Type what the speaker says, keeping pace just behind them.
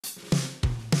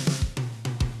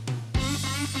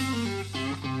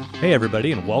Hey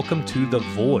everybody, and welcome to The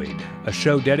Void, a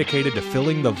show dedicated to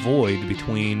filling the void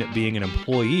between being an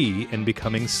employee and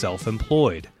becoming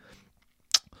self-employed,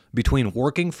 between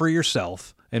working for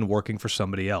yourself and working for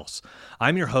somebody else.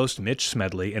 I'm your host, Mitch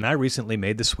Smedley, and I recently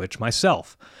made the switch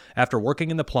myself. After working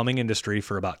in the plumbing industry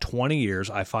for about 20 years,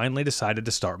 I finally decided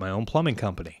to start my own plumbing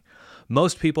company.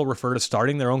 Most people refer to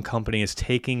starting their own company as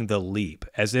taking the leap,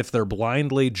 as if they're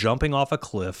blindly jumping off a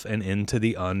cliff and into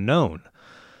the unknown.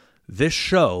 This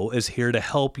show is here to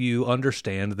help you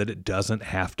understand that it doesn't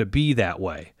have to be that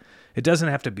way. It doesn't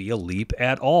have to be a leap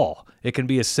at all. It can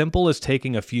be as simple as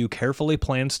taking a few carefully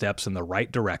planned steps in the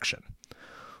right direction.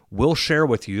 We'll share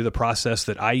with you the process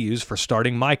that I use for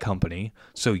starting my company,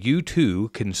 so you too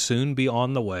can soon be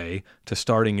on the way to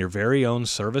starting your very own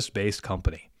service-based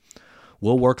company.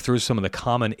 We'll work through some of the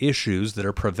common issues that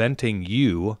are preventing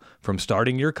you from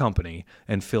starting your company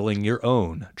and filling your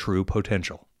own true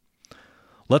potential.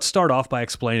 Let's start off by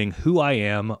explaining who I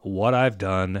am, what I've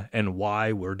done, and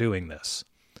why we're doing this.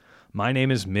 My name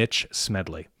is Mitch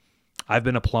Smedley. I've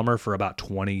been a plumber for about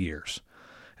 20 years.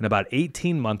 And about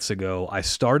 18 months ago, I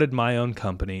started my own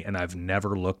company, and I've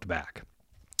never looked back.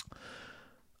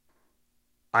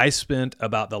 I spent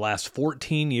about the last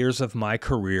 14 years of my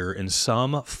career in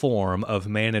some form of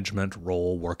management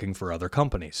role working for other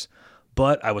companies.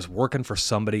 But I was working for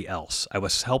somebody else. I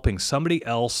was helping somebody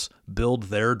else build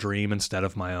their dream instead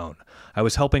of my own. I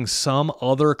was helping some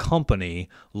other company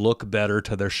look better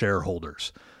to their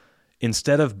shareholders.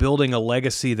 Instead of building a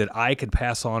legacy that I could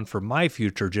pass on for my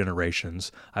future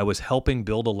generations, I was helping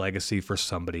build a legacy for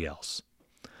somebody else.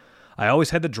 I always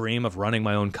had the dream of running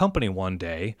my own company one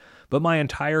day, but my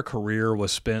entire career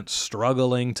was spent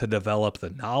struggling to develop the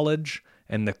knowledge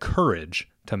and the courage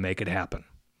to make it happen.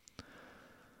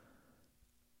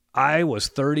 I was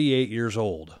 38 years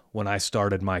old when I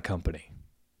started my company.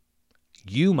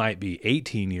 You might be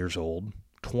 18 years old,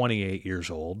 28 years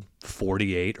old,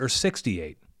 48, or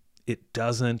 68. It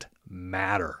doesn't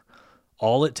matter.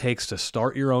 All it takes to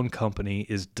start your own company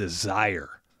is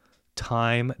desire.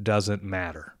 Time doesn't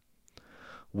matter.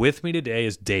 With me today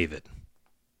is David.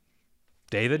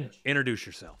 David, introduce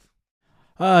yourself.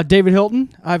 David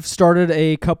Hilton. I've started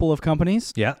a couple of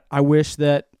companies. Yeah. I wish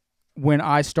that when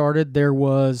I started, there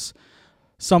was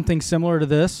something similar to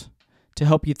this to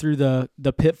help you through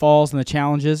the pitfalls and the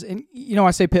challenges. And,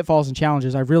 I say pitfalls and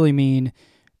challenges, I really mean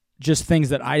just things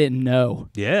that I didn't know.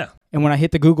 Yeah. And when I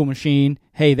hit the Google machine,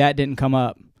 hey, that didn't come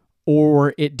up.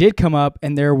 Or it did come up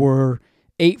and there were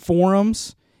 8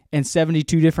 forums and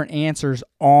 72 different answers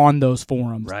on those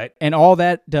forums. Right. And all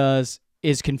that does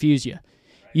is confuse you.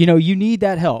 Right. You need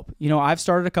that help. I've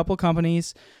started a couple of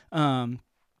companies.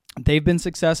 They've been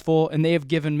successful, and they have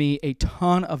given me a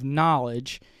ton of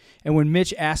knowledge. And when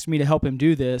Mitch asked me to help him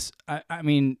do this,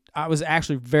 I was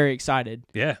actually very excited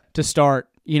to start,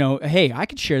 hey, I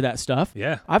could share that stuff.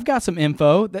 Yeah. I've got some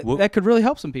info that could really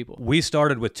help some people. We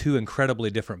started with 2 incredibly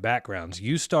different backgrounds.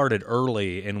 You started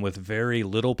early and with very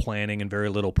little planning and very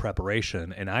little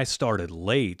preparation, and I started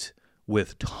late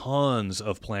with tons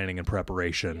of planning and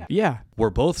preparation. Yeah. We're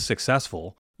both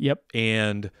successful. Yep.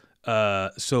 And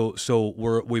so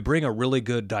we bring a really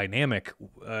good dynamic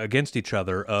against each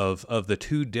other of the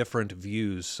 2 different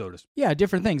views, so to speak. Yeah,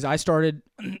 different things. I started,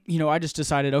 I just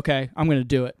decided, okay, I'm going to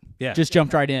do it. Yeah. Just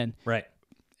jumped right in. Right.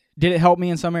 Did it help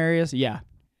me in some areas? Yeah.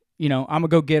 I'm a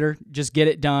go-getter. Just get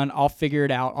it done. I'll figure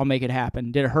it out. I'll make it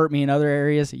happen. Did it hurt me in other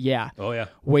areas? Yeah. Oh, yeah.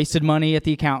 Wasted money at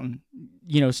the accountant,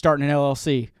 starting an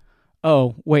LLC.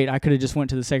 Oh, wait, I could have just went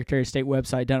to the Secretary of State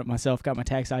website, done it myself, got my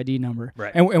tax ID number.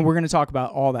 Right. And we're going to talk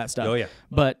about all that stuff. Oh, yeah.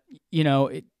 But,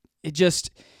 it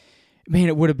just,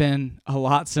 it would have been a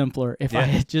lot simpler if I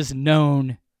had just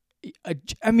known,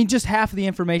 just half of the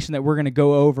information that we're going to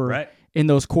go over in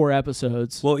those core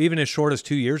episodes. Well, even as short as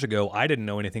 2 years ago, I didn't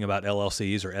know anything about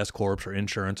LLCs or S-Corps or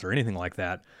insurance or anything like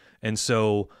that. And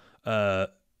so the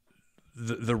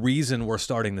reason we're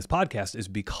starting this podcast is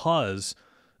because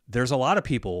there's a lot of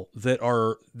people that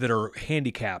are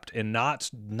handicapped and not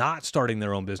starting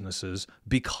their own businesses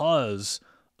because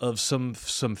of some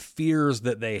fears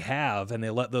that they have, and they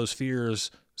let those fears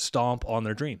stomp on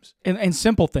their dreams. And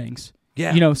simple things.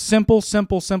 Yeah. Simple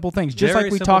things. Just Very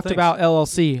like we simple talked things. about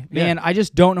LLC. Man, I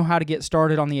just don't know how to get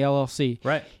started on the LLC.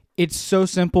 Right. It's so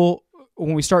simple.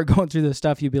 When we start going through this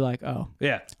stuff, you'd be like, oh.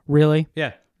 Yeah. Really?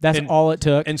 Yeah. That's all it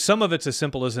took. And some of it's as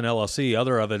simple as an LLC.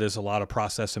 Other of it is a lot of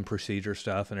process and procedure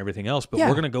stuff and everything else. But we're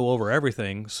going to go over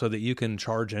everything so that you can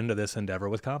charge into this endeavor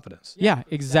with confidence. Yeah,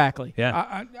 exactly.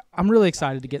 Yeah. I'm really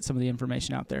excited to get some of the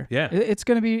information out there. Yeah. It's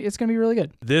gonna be really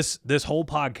good. This whole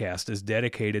podcast is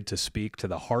dedicated to speak to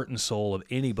the heart and soul of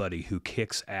anybody who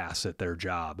kicks ass at their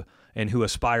job and who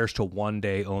aspires to one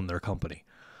day own their company.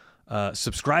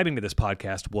 Subscribing to this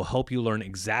podcast will help you learn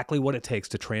exactly what it takes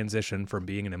to transition from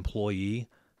being an employee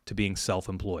to being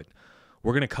self-employed.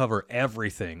 We're going to cover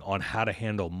everything on how to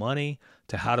handle money,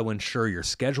 to how to ensure your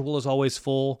schedule is always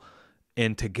full,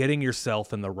 and to getting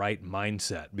yourself in the right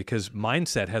mindset, because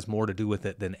mindset has more to do with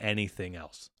it than anything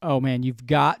else. Oh man, you've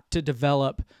got to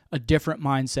develop a different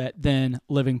mindset than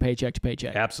living paycheck to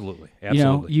paycheck. Absolutely.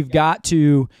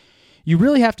 You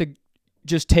really have to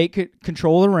just take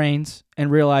control of the reins and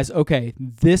realize, okay,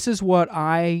 this is what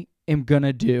I am going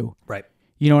to do. Right.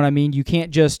 You know what I mean? You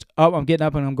can't just, I'm getting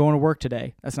up and I'm going to work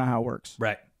today. That's not how it works.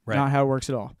 Right. Not how it works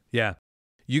at all. Yeah.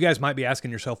 You guys might be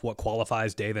asking yourself what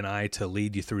qualifies Dave and I to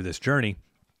lead you through this journey.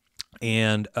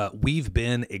 And we've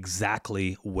been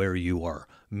exactly where you are.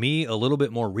 Me, a little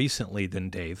bit more recently than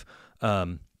Dave.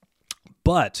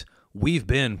 But we've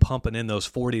been pumping in those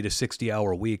 40 to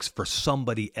 60-hour weeks for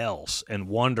somebody else and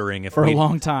wondering if for a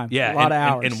long time. Yeah, a lot of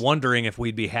hours. And wondering if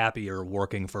we'd be happier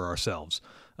working for ourselves.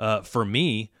 For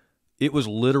me, it was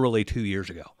literally 2 years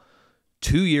ago.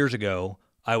 2 years ago,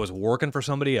 I was working for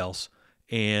somebody else,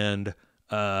 and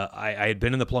I had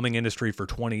been in the plumbing industry for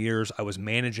 20 years. I was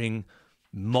managing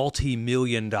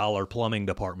multi-million-dollar plumbing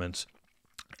departments,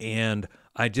 and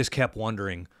I just kept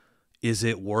wondering, is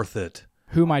it worth it?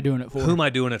 Who am I doing it for? Who am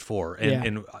I doing it for?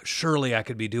 And surely I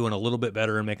could be doing a little bit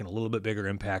better and making a little bit bigger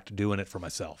impact doing it for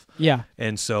myself. Yeah.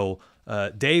 And so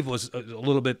Dave was a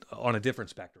little bit on a different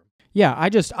spectrum. Yeah,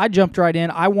 I jumped right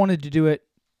in. I wanted to do it,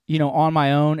 on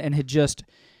my own, and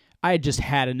I had just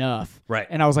had enough. Right.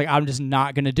 And I was like, I'm just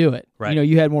not going to do it. Right.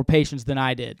 You had more patience than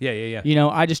I did. Yeah.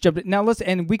 I just jumped in. Now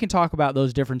and we can talk about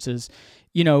those differences.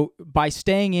 By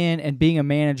staying in and being a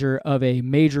manager of a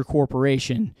major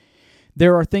corporation,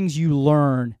 there are things you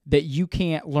learn that you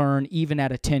can't learn even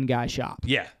at a 10-guy shop.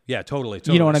 Yeah, totally.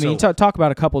 You know what I mean? Talk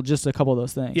about just a couple of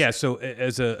those things. Yeah, so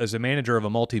as a manager of a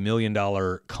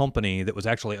multi-million-dollar company that was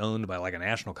actually owned by like a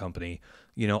national company,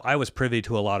 I was privy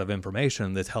to a lot of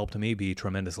information that's helped me be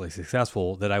tremendously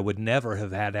successful that I would never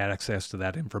have had access to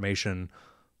that information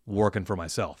working for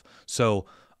myself. So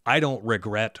I don't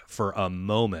regret for a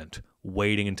moment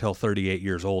waiting until 38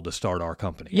 years old to start our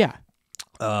company. Yeah.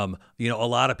 A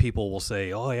lot of people will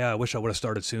say, oh yeah, I wish I would have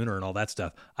started sooner and all that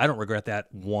stuff. I don't regret that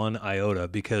one iota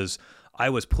because I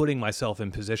was putting myself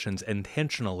in positions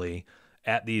intentionally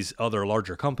at these other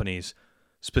larger companies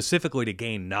specifically to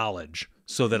gain knowledge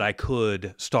so that I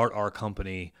could start our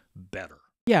company better.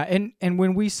 Yeah. And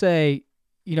when we say,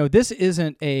 this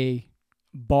isn't a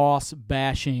boss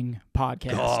bashing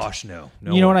podcast. Gosh, no.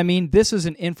 You know what I mean? This is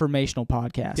an informational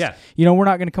podcast. Yeah. We're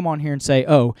not going to come on here and say,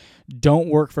 oh, don't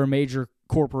work for a major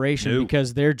corporation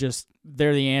because they're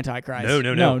the Antichrist.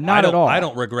 No, not at all. I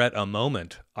don't regret a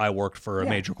moment I worked for a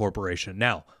major corporation.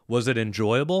 Now, was it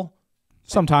enjoyable?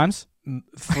 Sometimes.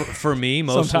 For me,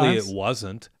 mostly it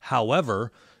wasn't.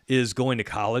 However, is going to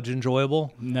college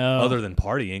enjoyable? No. Other than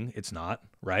partying, it's not,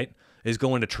 right? Is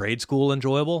going to trade school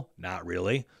enjoyable? Not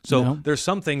really. So there's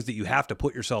some things that you have to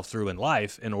put yourself through in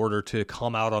life in order to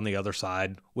come out on the other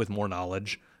side with more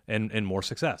knowledge and more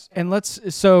success. And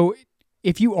so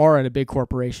if you are at a big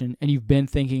corporation and you've been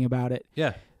thinking about it,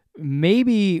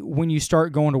 maybe when you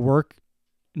start going to work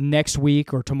next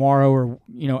week or tomorrow or,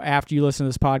 after you listen to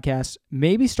this podcast,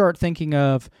 maybe start thinking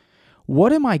of,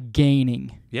 what am I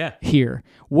gaining here?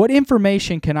 What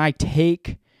information can I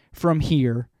take from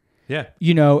here? Yeah.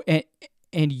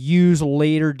 And use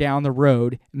later down the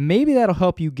road. Maybe that'll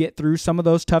help you get through some of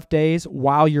those tough days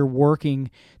while you're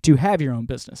working to have your own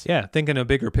business. Yeah, thinking a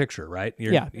bigger picture, right?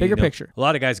 Bigger picture. A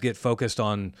lot of guys get focused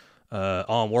on,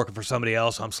 I'm working for somebody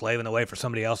else, I'm slaving away for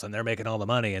somebody else, and they're making all the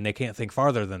money, and they can't think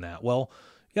farther than that. Well,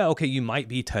 yeah, okay, you might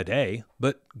be today,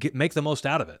 but make the most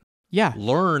out of it. Yeah.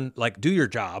 Learn, do your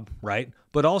job, right?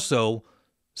 But also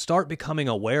start becoming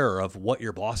aware of what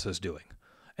your boss is doing.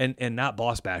 And not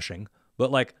boss bashing, but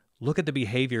look at the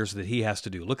behaviors that he has to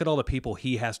do. Look at all the people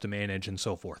he has to manage and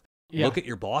so forth. Yeah. Look at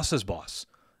your boss's boss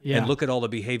and look at all the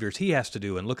behaviors he has to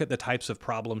do and look at the types of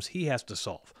problems he has to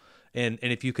solve. And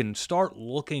if you can start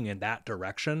looking in that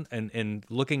direction and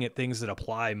looking at things that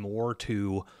apply more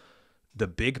to the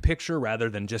big picture rather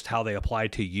than just how they apply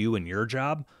to you and your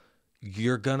job,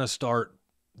 you're going to start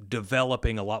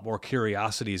developing a lot more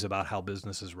curiosities about how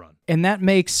business is run. And that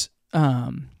makes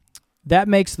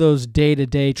those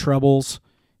day-to-day troubles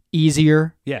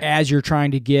easier Yeah. as you're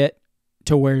trying to get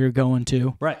to where you're going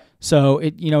to. Right. So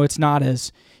it's not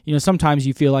as, sometimes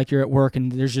you feel like you're at work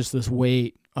and there's just this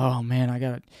weight. Oh man, I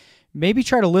got to maybe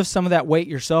try to lift some of that weight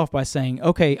yourself by saying,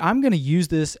 okay, I'm going to use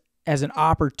this as an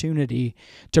opportunity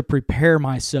to prepare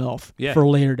myself for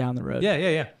later down the road.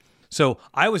 Yeah. So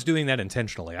I was doing that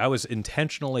intentionally. I was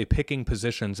intentionally picking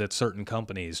positions at certain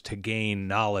companies to gain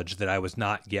knowledge that I was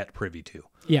not yet privy to.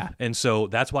 Yeah. And so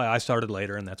that's why I started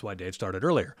later, and that's why Dave started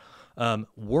earlier.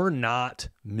 We're not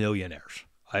millionaires.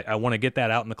 I want to get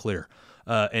that out in the clear.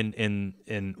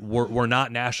 And we're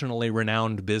not nationally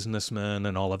renowned businessmen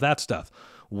and all of that stuff.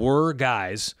 We're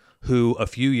guys who a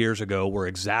few years ago were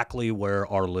exactly where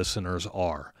our listeners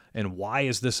are. And why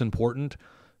is this important?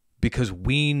 Because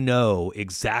we know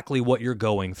exactly what you're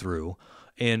going through.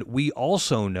 And we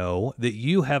also know that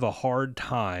you have a hard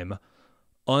time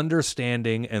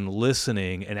understanding and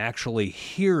listening and actually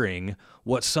hearing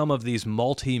what some of these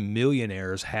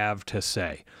multi-millionaires have to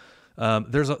say.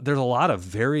 There's a lot of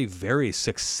very, very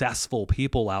successful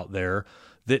people out there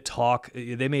that talk.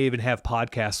 They may even have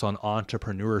podcasts on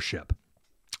entrepreneurship.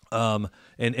 And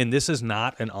this is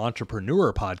not an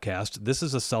entrepreneur podcast. This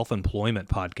is a self-employment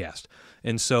podcast.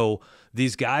 And so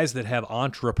these guys that have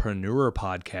entrepreneur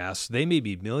podcasts, they may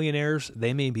be millionaires,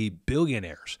 they may be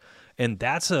billionaires. And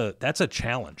that's a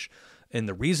challenge. And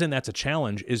the reason that's a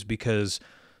challenge is because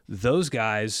those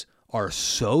guys are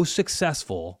so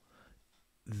successful,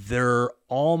 they're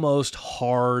almost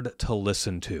hard to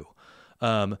listen to.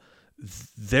 And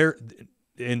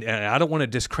I don't want to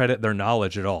discredit their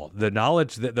knowledge at all. The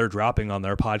knowledge that they're dropping on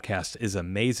their podcast is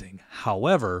amazing.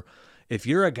 However, if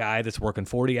you're a guy that's working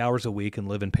 40 hours a week and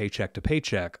living paycheck to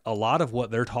paycheck, a lot of what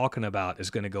they're talking about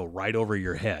is going to go right over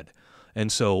your head.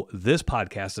 And so this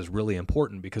podcast is really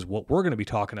important because what we're going to be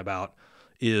talking about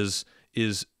is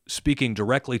speaking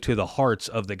directly to the hearts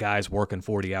of the guys working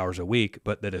 40 hours a week,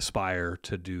 but that aspire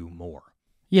to do more.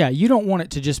 Yeah, you don't want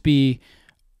it to just be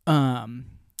all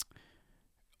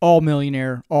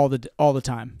millionaire all the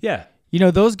time. Yeah.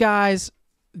 Those guys,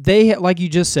 they, like you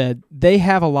just said, they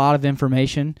have a lot of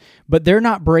information, but they're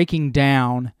not breaking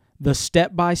down the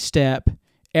step-by-step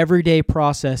everyday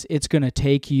process it's going to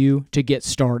take you to get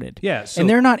started. Yeah. So, and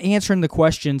they're not answering the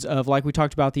questions of, like we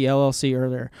talked about the LLC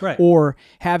earlier, right, or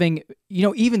having,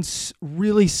 even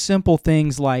really simple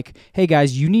things like, hey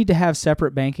guys, you need to have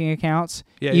separate banking accounts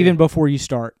before you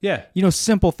start. Yeah.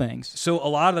 Simple things. So a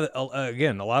lot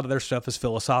of their stuff is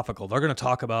philosophical. They're going to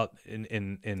talk about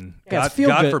God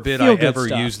forbid I ever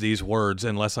use these words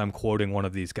unless I'm quoting one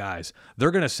of these guys.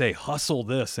 They're going to say hustle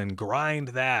this and grind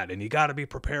that, and you got to be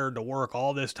prepared to work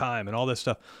all this time and all this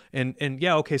stuff. And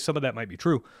yeah, okay, some of that might be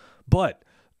true, but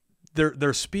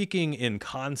they're speaking in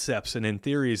concepts and in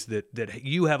theories that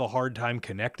you have a hard time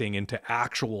connecting into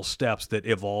actual steps that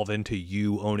evolve into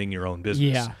you owning your own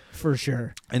business. Yeah, for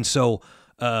sure. And so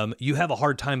you have a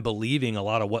hard time believing a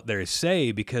lot of what they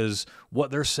say because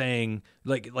what they're saying,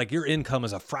 like your income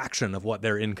is a fraction of what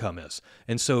their income is.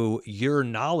 And so your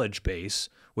knowledge base,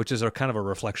 which is a kind of a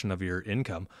reflection of your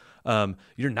income,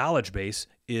 your knowledge base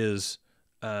is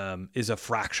a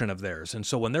fraction of theirs. And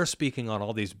so when they're speaking on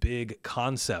all these big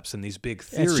concepts and these big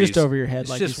theories, it's just over your head,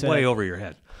 like you said. It's just way over your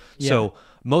head. Yeah. So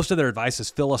most of their advice is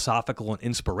philosophical and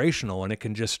inspirational, and it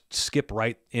can just skip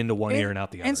right into one ear and out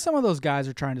the other. And some of those guys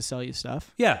are trying to sell you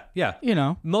stuff. Yeah.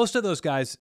 Most of those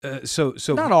guys. So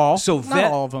not all. So not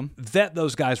all of them. Vet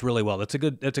those guys really well. That's a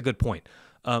good point.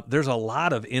 There's a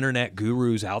lot of internet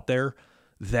gurus out there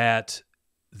that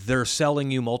they're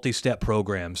selling you multi-step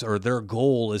programs, or their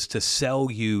goal is to sell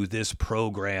you this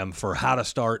program for how to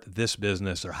start this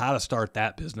business or how to start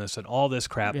that business and all this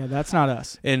crap. Yeah, that's not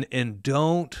us. And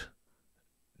don't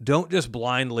just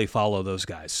blindly follow those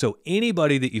guys. So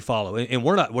anybody that you follow, and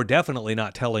we're definitely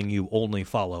not telling you only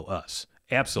follow us.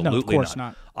 Absolutely not. No, of course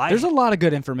not. There's a lot of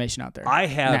good information out there. I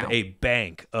have a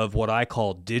bank of what I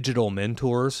call digital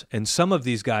mentors, and some of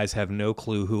these guys have no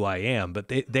clue who I am, but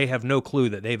they have no clue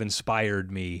that they've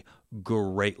inspired me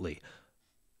greatly.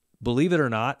 Believe it or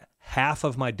not, half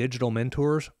of my digital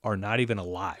mentors are not even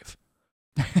alive.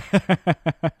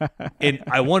 And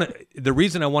the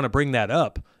reason I want to bring that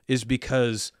up is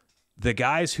because the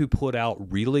guys who put out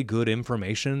really good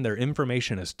information, their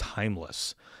information is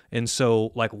timeless. And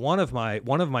so, like one of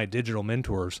my digital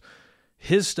mentors,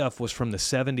 his stuff was from the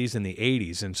 70s and the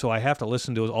 80s, and so I have to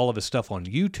listen to all of his stuff on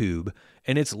YouTube,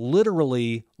 and it's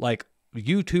literally like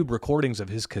YouTube recordings of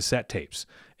his cassette tapes.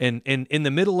 And in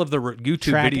the middle of the YouTube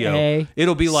Track video, A,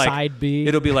 it'll be like side B.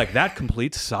 It'll be like that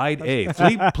completes side A.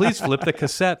 Please flip the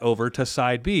cassette over to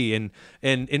side B, and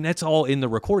that's all in the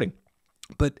recording.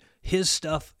 But his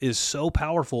stuff is so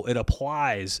powerful, it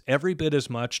applies every bit as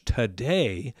much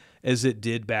today as it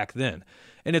did back then.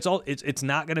 And it's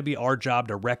not going to be our job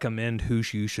to recommend who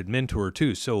you should mentor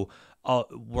to. So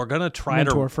we're going to try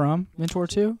mentor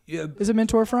to. Yeah, is it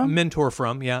mentor from? Mentor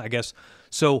from, yeah, I guess.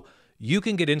 So you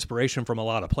can get inspiration from a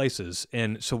lot of places.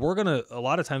 And so a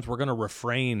lot of times we're going to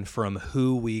refrain from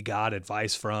who we got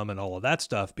advice from and all of that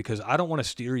stuff, because I don't want to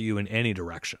steer you in any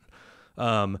direction.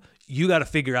 You got to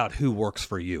figure out who works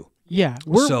for you. Yeah.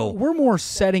 We're more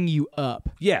setting you up.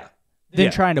 Yeah.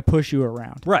 Than trying to push you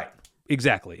around. Right.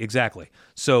 Exactly.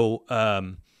 So,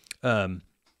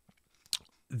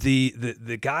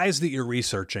 the guys that you're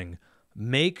researching,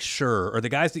 make sure, or the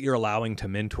guys that you're allowing to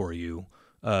mentor you,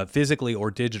 physically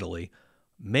or digitally,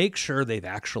 make sure they've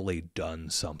actually done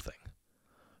something.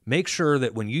 Make sure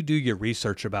that when you do your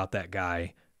research about that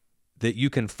guy, that you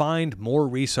can find more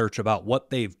research about what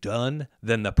they've done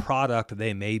than the product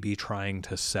they may be trying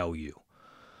to sell you.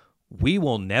 We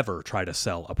will never try to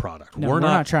sell a product. No, we're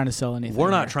not trying to sell anything. We're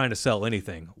not trying to sell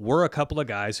anything. We're a couple of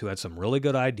guys who had some really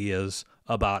good ideas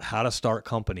about how to start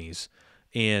companies,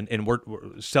 and we're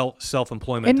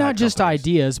self-employment. And not just companies.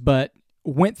 Ideas, but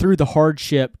went through the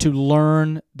hardship to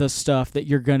learn the stuff that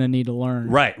you're going to need to learn.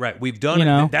 Right. We've done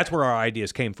it. That's where our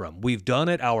ideas came from. We've done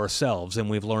it ourselves, and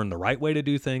we've learned the right way to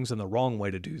do things and the wrong way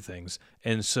to do things.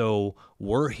 And so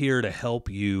we're here to help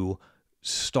you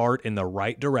start in the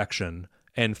right direction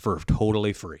and for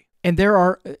totally free. And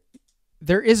there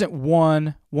isn't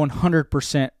one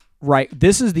 100% right.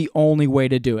 This is the only way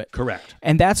to do it. Correct.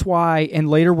 And that's why, and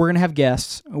later we're going to have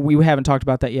guests. We haven't talked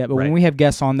about that yet, but when we have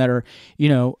guests on that are,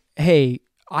 hey,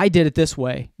 I did it this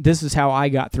way. This is how I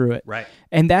got through it. Right.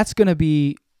 And that's going to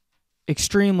be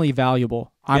extremely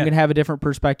valuable. I'm going to have a different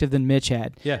perspective than Mitch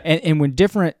had. Yeah. And when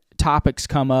different topics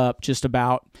come up just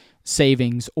about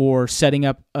savings or setting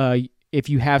up if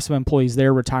you have some employees,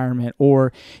 their retirement,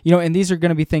 or, and these are going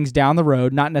to be things down the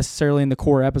road, not necessarily in the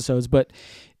core episodes, but,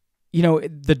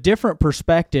 the different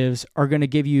perspectives are going to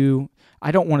give you,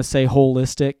 I don't want to say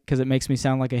holistic because it makes me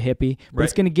sound like a hippie, but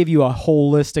it's going to give you a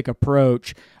holistic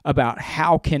approach about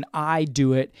how can I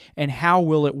do it and how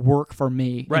will it work for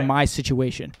me in my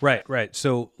situation. Right.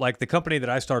 So like the company that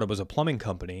I started was a plumbing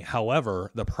company. However,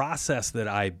 the process that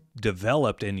I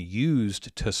developed and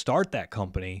used to start that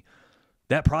company,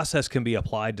 that process can be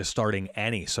applied to starting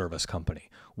any service company,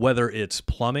 whether it's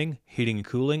plumbing, heating and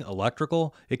cooling,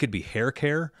 electrical. It could be hair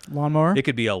care, lawnmower. It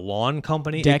could be a lawn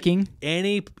company, decking.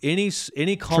 Any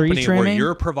company where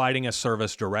you're providing a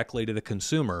service directly to the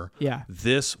consumer. Yeah.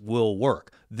 This will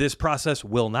work. This process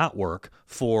will not work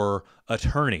for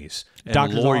attorneys and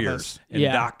Doctor's lawyers office. and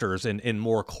doctors and in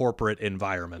more corporate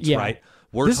environments, right?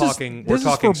 We're talking blue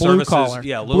services, collar.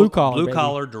 blue collar,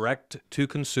 collar, direct to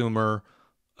consumer.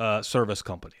 Service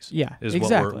companies. Yeah, is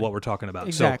exactly. what we're talking about.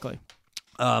 Exactly.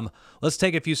 So, let's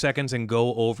take a few seconds and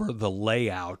go over the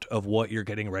layout of what you're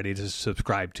getting ready to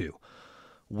subscribe to.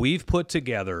 We've put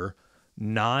together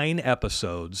 9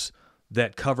 episodes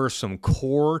that cover some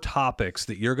core topics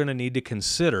that you're going to need to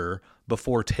consider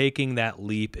before taking that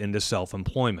leap into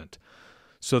self-employment.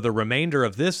 So the remainder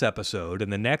of this episode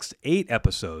and the next 8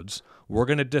 episodes, we're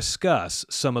going to discuss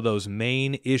some of those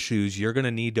main issues you're going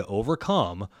to need to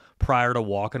overcome prior to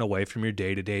walking away from your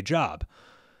day-to-day job.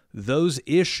 Those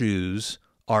issues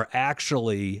are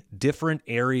actually different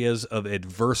areas of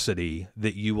adversity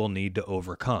that you will need to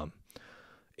overcome.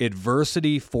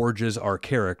 Adversity forges our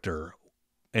character,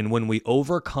 and when we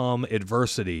overcome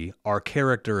adversity, our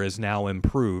character is now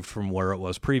improved from where it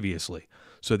was previously.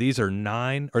 So these are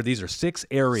 6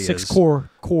 areas. 6 core.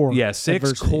 Yeah,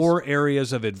 6 core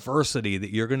areas of adversity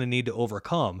that you're going to need to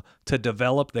overcome to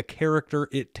develop the character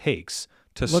it takes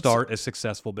to start a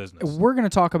successful business. We're going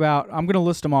to talk about, I'm going to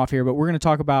list them off here, but we're going to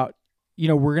talk about,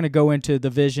 we're going to go into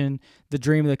the vision, the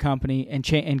dream of the company, and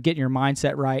getting your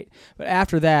mindset right. But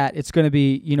after that, it's going to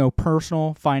be,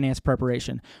 personal finance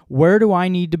preparation. Where do I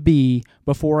need to be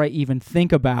before I even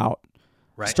think about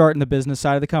starting the business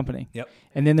side of the company? Yep.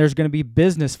 And then there's going to be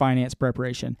business finance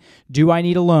preparation. Do I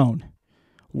need a loan?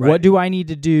 What do I need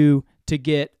to do to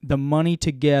get the money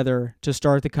together to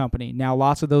start the company? Now,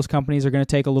 lots of those companies are going to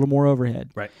take a little more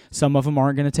overhead. Right. Some of them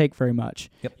aren't going to take very much.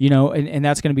 Yep. And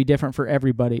that's going to be different for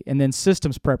everybody. And then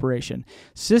systems preparation.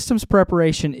 Systems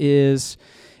preparation is,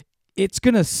 it's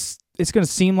going to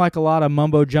seem like a lot of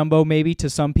mumbo jumbo maybe to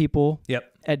some people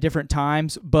at different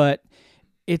times, but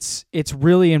it's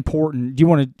really important. Do you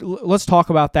want to let's talk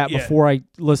about that before I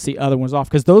list the other ones off,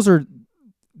 because those are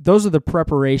the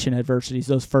preparation adversities,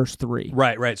 those first 3.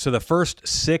 Right. So the first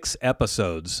 6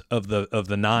 episodes of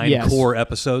the 9 core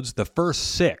episodes, the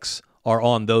first 6 are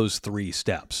on those 3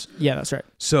 steps. Yeah, that's right.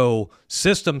 So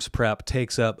systems prep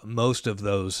takes up most of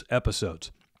those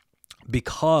episodes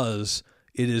because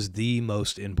it is the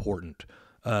most important.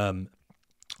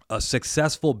 A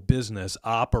successful business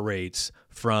operates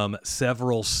from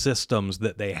several systems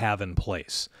that they have in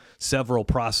place, several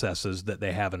processes that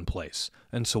they have in place.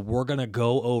 And so we're going to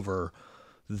go over,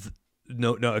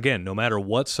 no matter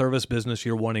what service business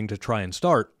you're wanting to try and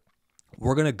start,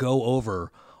 we're going to go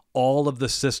over all of the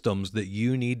systems that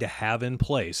you need to have in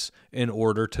place in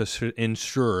order to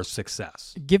ensure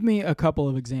success. Give me a couple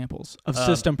of examples of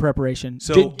system preparation.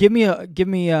 so- give me a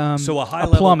high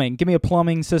level- plumbing. Give me a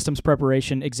plumbing systems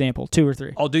preparation example, 2 or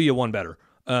 3. I'll do you one better.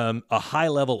 A high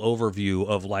level overview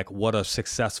of like what a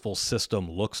successful system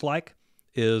looks like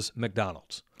is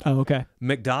McDonald's. Oh, okay.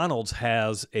 McDonald's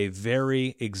has a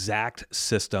very exact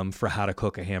system for how to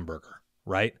cook a hamburger,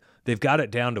 right? They've got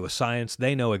it down to a science.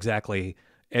 They know exactly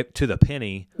to the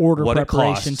penny Order what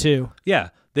preparation it costs. too. Yeah,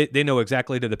 they know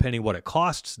exactly to the penny what it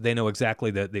costs. They know exactly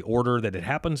the order that it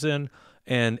happens in,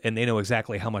 and they know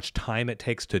exactly how much time it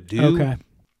takes to do. Okay.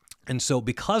 And so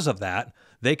because of that,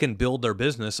 they can build their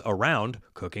business around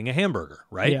cooking a hamburger,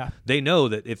 right? Yeah. They know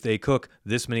that if they cook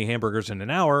this many hamburgers in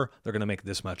an hour, they're going to make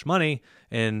this much money,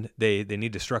 and they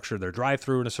need to structure their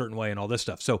drive-through in a certain way and all this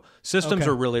stuff. So systems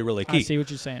Okay. are really, really key. I see what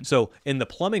you're saying. So in the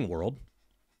plumbing world,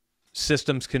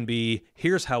 systems can be,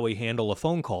 here's how we handle a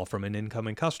phone call from an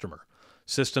incoming customer.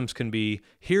 Systems can be,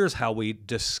 here's how we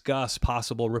discuss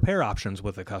possible repair options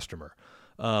with a customer.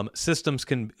 Systems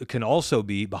can also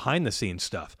be behind the scenes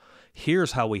stuff.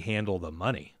 Here's how we handle the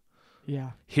money.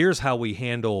 Yeah. Here's how we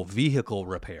handle vehicle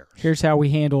repairs. Here's how we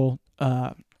handle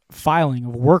filing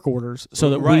of work orders so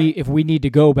that Right. if we need to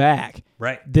go back,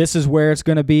 Right. this is where it's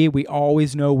going to be. We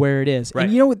always know where it is. Right.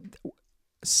 And you know what?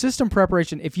 System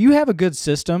preparation, if you have a good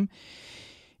system,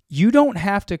 you don't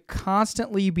have to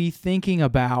constantly be thinking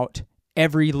about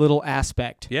every little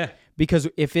aspect. Yeah. Because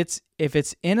if it's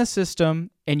in a system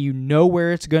and you know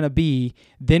where it's going to be,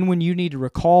 then when you need to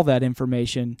recall that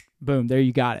information, boom, there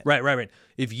you got it. Right.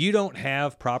 If you don't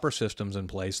have proper systems in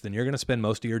place, then you're going to spend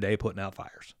most of your day putting out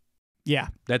fires. Yeah.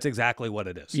 That's exactly what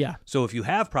it is. Yeah. So if you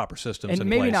have proper systems And in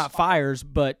maybe place, not fires,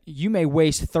 but you may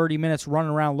waste 30 minutes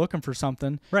running around looking for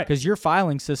something Right. because your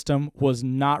filing system was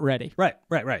not ready. Right.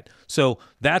 So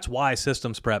that's why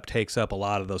systems prep takes up a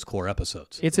lot of those core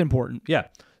episodes. It's important. Yeah.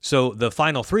 So the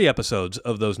final 3 episodes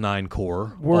of those 9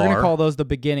 core We're going to are- call those the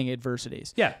beginning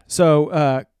adversities. Yeah.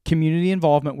 So community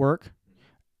involvement work,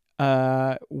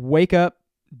 wake up,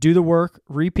 do the work,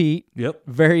 repeat. Yep.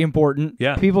 Very important.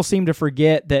 Yeah. People seem to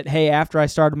forget that, hey, after I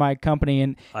started my company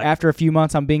and after a few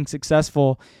months I'm being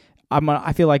successful,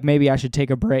 I feel like maybe I should take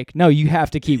a break. No, you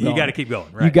have to keep going. You got to keep going,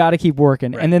 right? You got to keep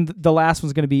working. Right. And then the last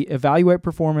one's going to be evaluate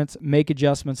performance, make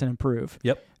adjustments, and improve.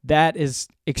 Yep. That is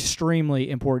extremely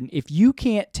important. If you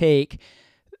can't take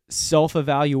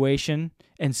self-evaluation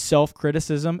and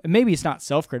self-criticism, and maybe it's not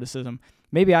self-criticism,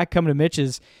 maybe I come to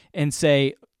Mitch's and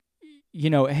say,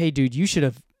 hey, dude, you should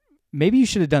have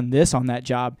done this on that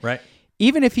job. Right.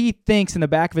 Even if he thinks in the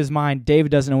back of his mind,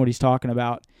 David doesn't know what he's talking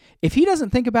about. If he doesn't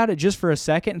think about it just for a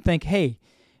second and think, hey,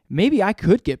 maybe I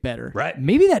could get better. Right.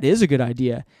 Maybe that is a good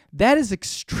idea. That is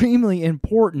extremely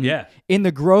important Yeah. in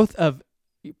the growth of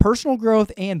personal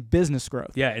growth and business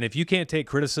growth. Yeah, and if you can't take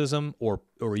criticism or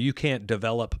you can't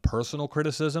develop personal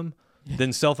criticism,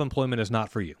 then self-employment is not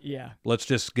for you. Yeah. Let's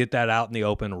just get that out in the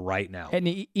open right now. And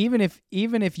even if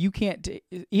you can't,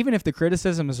 even if the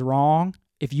criticism is wrong,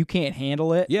 if you can't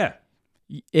handle it, Yeah.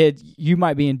 you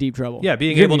might be in deep trouble. Yeah,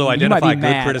 being You're able to gonna be- you might identify be good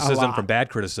mad a criticism lot. from bad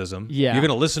criticism. Yeah, You're going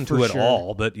to listen to for it sure.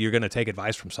 all, but you're going to take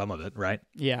advice from some of it, right?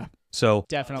 Yeah, So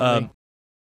definitely.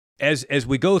 as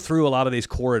we go through a lot of these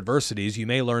core adversities, you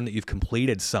may learn that you've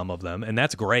completed some of them, and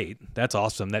that's great. That's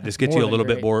awesome. That just gets more you a than little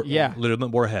bit great. more, Yeah. a little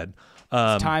bit more ahead.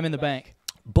 It's time in the bank.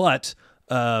 But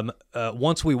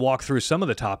once we walk through some of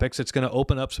the topics, it's going to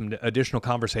open up some additional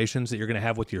conversations that you're going to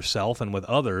have with yourself and with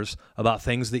others about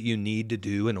things that you need to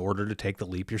do in order to take the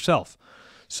leap yourself.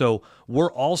 So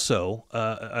we're also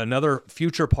another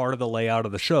future part of the layout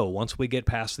of the show. Once we get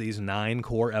past these 9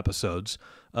 core episodes,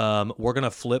 we're going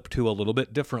to flip to a little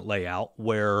bit different layout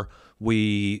where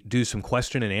we do some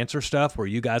question and answer stuff where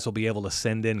you guys will be able to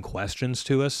send in questions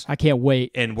to us. I can't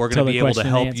wait. And we're till going to the be able to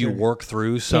question and help you answer. work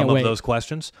through some Can't of wait. those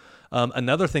questions.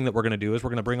 Another thing that we're going to do is we're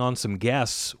going to bring on some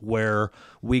guests where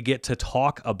we get to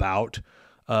talk about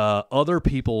other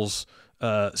people's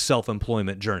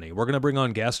self-employment journey. We're going to bring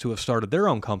on guests who have started their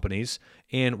own companies,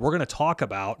 and we're going to talk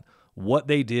about what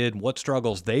they did, what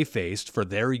struggles they faced for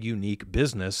their unique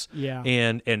business, Yeah.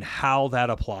 and how that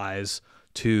applies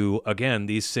to, again,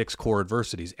 these 6 core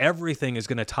adversities. Everything is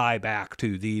going to tie back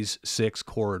to these 6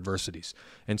 core adversities.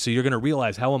 And so you're going to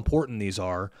realize how important these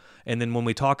are. And then when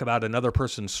we talk about another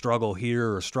person's struggle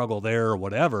here or struggle there or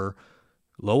whatever,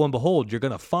 lo and behold, you're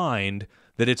going to find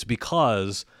that it's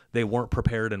because they weren't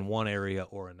prepared in one area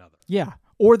or another. Yeah.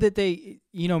 Or that they,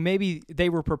 maybe they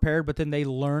were prepared, but then they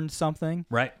learned something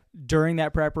Right. during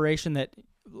that preparation that,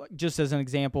 just as an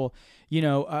example,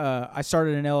 I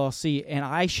started an LLC and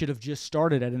I should have just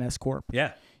started at an S Corp.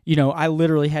 Yeah. I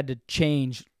literally had to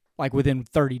change like within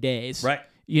 30 days. Right.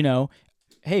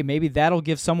 Hey, maybe that'll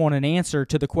give someone an answer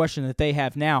to the question that they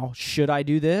have now. Should I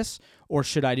do this or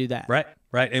should I do that? Right.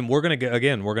 Right. And we're going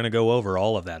to go over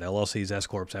all of that. LLCs, S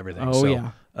Corps, everything. Oh,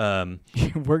 yeah.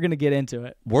 We're going to get into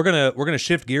it. We're going to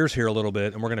shift gears here a little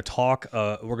bit, and we're going to talk,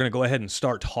 we're going to go ahead and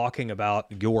start talking about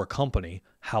your company.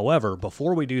 However,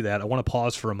 before we do that, I want to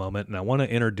pause for a moment, and I want to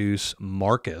introduce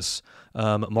Marcus.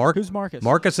 Who's Marcus?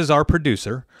 Marcus is our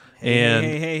producer. And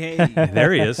Hey.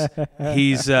 there he is.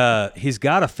 He's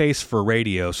got a face for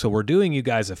radio, so we're doing you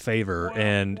guys a favor,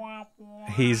 and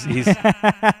he's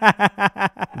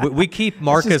we keep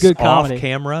Marcus off comedy.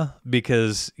 camera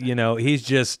because he's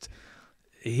just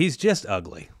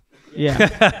ugly.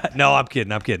 Yeah. No, I'm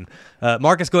kidding.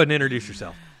 Marcus, go ahead and introduce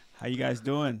yourself. How you guys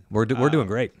doing? We're doing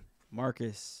great.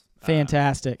 Marcus.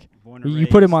 Fantastic. Born and You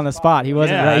put him raised. on the spot. He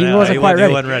wasn't. Yeah, right. I He know. wasn't He quite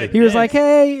ready. wasn't ready. He was like,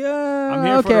 "Hey, I'm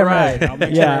here okay, for the I'm ride. ready." I'll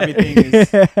make Yeah. sure everything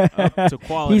is up to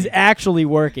quality. He's actually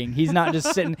working. He's not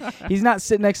just sitting. He's not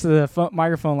sitting next to the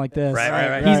microphone like this.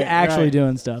 Right. He's Right, actually right.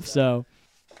 doing stuff. So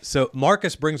So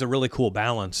Marcus brings a really cool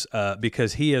balance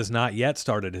because he has not yet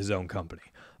started his own company.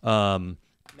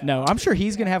 no, I'm sure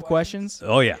he's gonna have questions.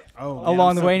 Oh yeah.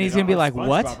 Along the way, and he's gonna be like,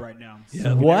 "What? Right now.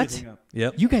 What?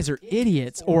 Yep. You guys are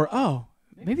idiots!" Or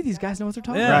maybe these guys know what they're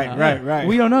talking Yeah. about. Right.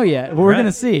 We don't know yet. But we're Right.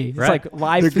 gonna see. It's Right. like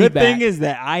live The good feedback. thing is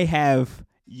that I have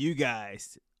you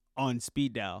guys on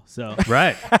speed dial, so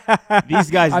Right.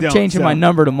 these guys I'm don't. changing so my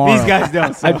number tomorrow. These guys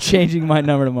don't. So. I'm changing my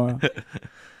number tomorrow.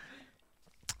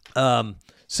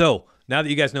 So now that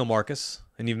you guys know Marcus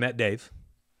and you've met Dave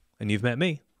and you've met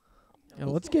me, Yeah,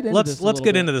 let's get into let's this.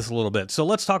 get into this a little bit. So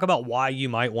let's talk about why you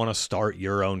might want to start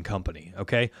your own company.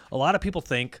 Okay, a lot of people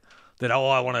think that I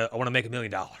want to make $1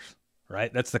 million.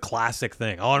 Right, that's the classic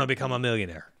thing. I want to become a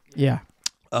millionaire. Yeah.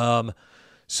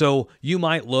 So you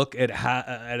might look at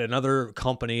another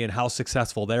company and how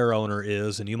successful their owner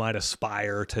is, and you might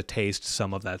aspire to taste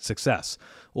some of that success.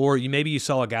 Or maybe you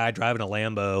saw a guy driving a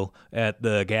Lambo at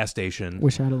the gas station,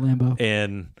 Wish I had a Lambo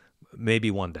and maybe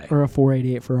one day. or a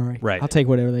 488 Ferrari. Right. I'll take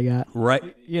whatever they got. Right,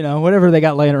 Whatever they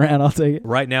got laying around, I'll take it.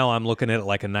 right now I'm looking at it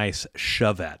like a nice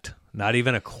Chevette. Not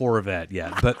even a Corvette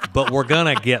yet, but we're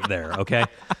gonna get there, okay?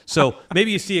 So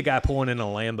maybe you see a guy pulling in a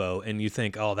Lambo and you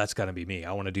think, oh, that's gonna be me.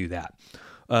 I want to do that.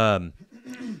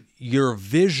 Your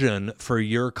vision for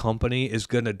your company is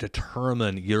going to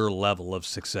determine your level of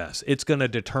success. It's going to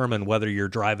determine whether you're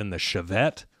driving the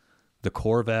Chevette, the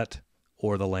Corvette,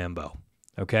 or the Lambo,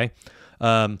 okay?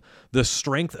 The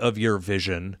strength of your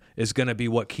vision is going to be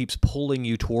what keeps pulling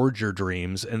you towards your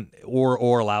dreams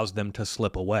or allows them to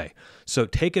slip away. So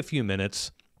take a few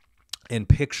minutes and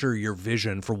picture your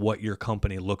vision for what your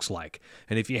company looks like.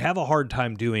 And if you have a hard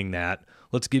time doing that,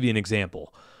 let's give you an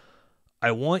example.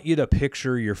 I want you to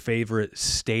picture your favorite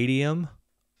stadium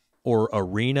or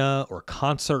arena or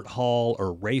concert hall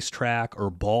or racetrack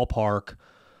or ballpark.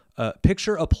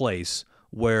 Picture a place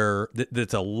where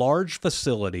that's a large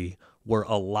facility where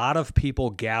a lot of people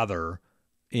gather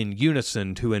in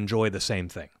unison to enjoy the same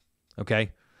thing,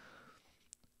 okay?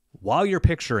 While you're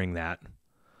picturing that,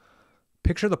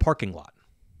 picture the parking lot.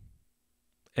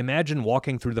 Imagine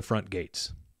walking through the front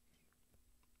gates.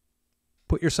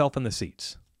 Put yourself in the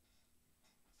seats.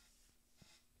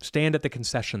 Stand at the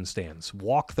concession stands.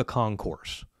 Walk the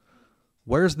concourse.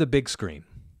 Where's the big screen?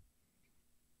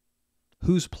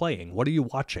 Who's playing? What are you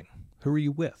watching? Who are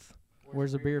you with?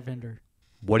 Where's the beer vendor?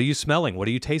 What are you smelling? What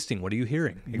are you tasting? What are you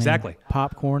hearing? Exactly. Man,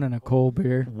 popcorn and a cold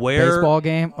beer. Where- Baseball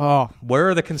game. Oh, Where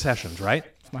are the concessions, right?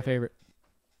 it's my favorite.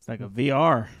 It's like a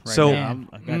VR. Right So- now.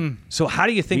 I got So how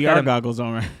do you think VR that goggles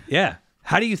on. Right. Yeah.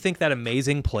 How do you think that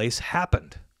amazing place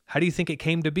happened? How do you think it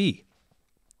came to be?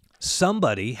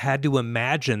 Somebody had to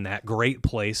imagine that great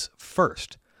place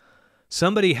first.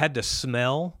 Somebody had to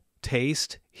smell,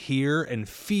 taste, hear, and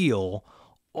feel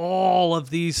all of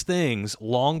these things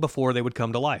long before they would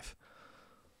come to life.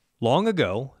 Long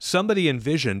ago, somebody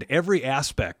envisioned every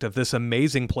aspect of this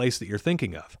amazing place that you're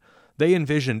thinking of. They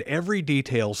envisioned every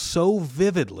detail so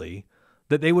vividly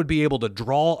that they would be able to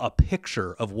draw a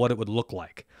picture of what it would look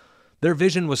like. Their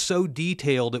vision was so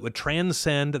detailed it would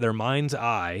transcend their mind's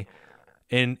eye,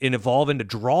 and evolve into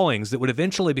drawings that would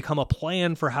eventually become a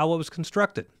plan for how it was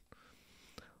constructed.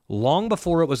 Long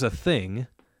before it was a thing,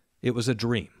 it was a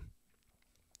dream.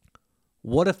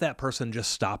 What if that person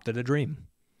just stopped at a dream?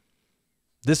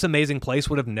 This amazing place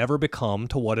would have never become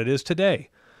to what it is today.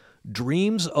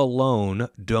 Dreams alone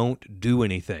don't do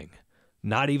anything,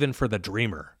 not even for the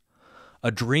dreamer.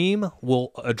 A dream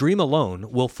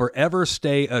alone will forever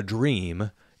stay a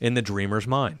dream in the dreamer's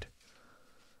mind.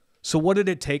 So what did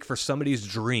it take for somebody's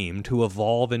dream to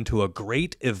evolve into a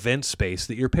great event space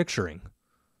that you're picturing?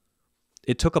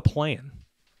 It took a plan.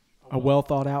 A well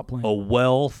thought out plan. A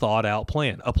well thought out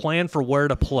plan. A plan for where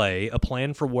to play, a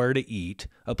plan for where to eat,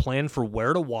 a plan for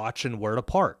where to watch and where to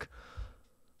park.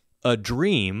 A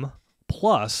dream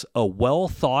plus a well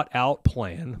thought out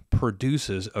plan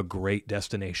produces a great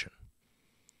destination.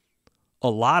 A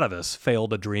lot of us fail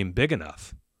to dream big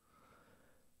enough.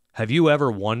 Have you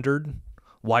ever wondered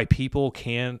why people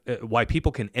can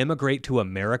immigrate to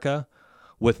America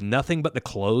with nothing but the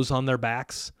clothes on their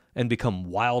backs and become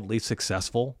wildly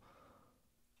successful,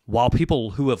 while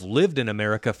people who have lived in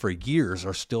America for years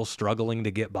are still struggling to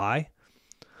get by?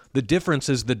 The difference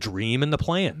is the dream and the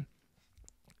plan.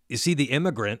 You see, the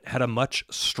immigrant had a much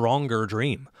stronger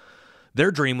dream. Their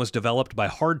dream was developed by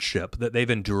hardship that they've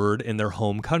endured in their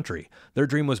home country. Their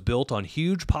dream was built on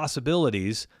huge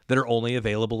possibilities that are only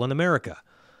available in America.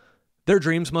 Their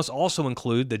dreams must also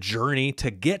include the journey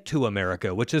to get to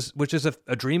America, which is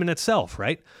a dream in itself,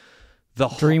 right? The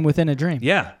dream within a dream.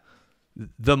 Yeah.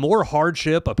 The more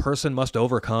hardship a person must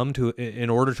overcome in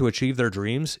order to achieve their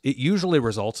dreams, it usually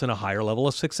results in a higher level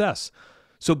of success.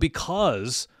 So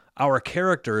because our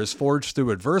character is forged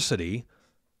through adversity,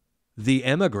 the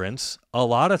immigrants a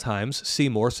lot of times see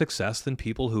more success than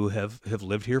people who have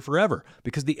lived here forever,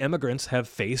 because the immigrants have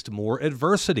faced more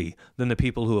adversity than the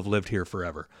people who have lived here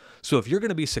forever. So if you're going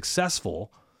to be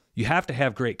successful, you have to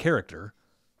have great character,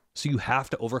 so you have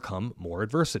to overcome more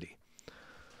adversity.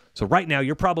 So right now,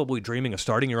 you're probably dreaming of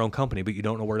starting your own company, but you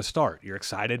don't know where to start. You're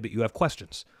excited, but you have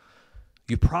questions.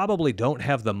 You probably don't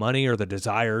have the money or the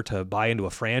desire to buy into a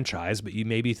franchise, but you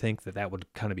maybe think that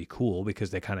would kind of be cool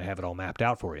because they kind of have it all mapped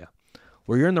out for you.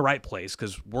 Well, you're in the right place,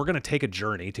 because we're going to take a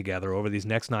journey together over these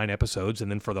next 9 episodes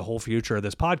and then for the whole future of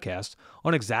this podcast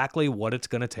on exactly what it's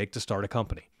going to take to start a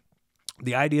company.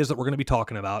 The ideas that we're going to be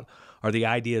talking about are the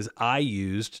ideas I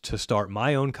used to start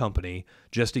my own company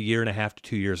just 1.5 years to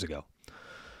 2 years ago.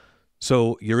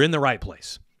 So you're in the right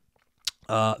place.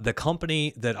 The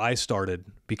company that I started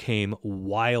became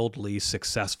wildly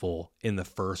successful in the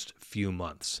first few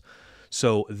months.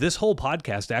 So this whole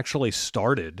podcast actually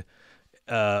started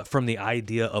from the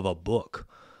idea of a book.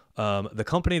 The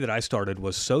company that I started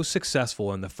was so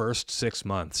successful in the first 6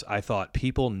 months, I thought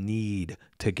people need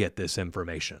to get this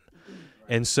information.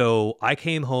 And so I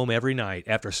came home every night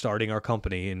after starting our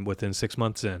company and within 6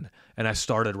 months in, and I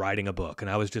started writing a book,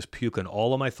 and I was just puking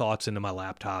all of my thoughts into my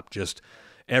laptop, just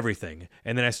everything.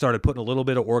 And then I started putting a little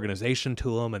bit of organization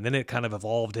to them, and then it kind of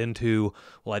evolved into,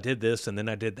 well, I did this, and then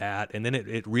I did that, and then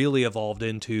it really evolved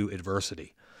into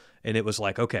adversity. And it was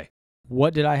like, okay,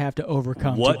 what did I have to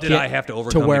overcome? I have to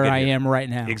overcome to where I here? am right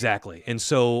now? Exactly. And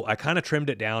so I kind of trimmed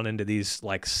it down into these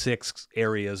like 6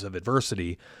 areas of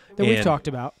adversity that we've talked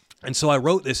about. And so I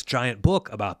wrote this giant book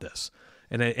about this,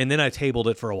 and then I tabled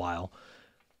it for a while.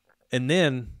 And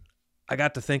then I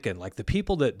got to thinking, like, the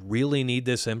people that really need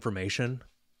this information,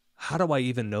 how do I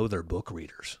even know they're book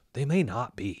readers? They may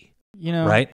not be,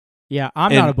 right? Yeah,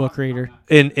 I'm not a book reader.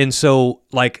 And so,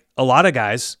 like, a lot of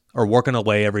guys are working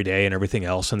away every day and everything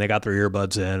else, and they got their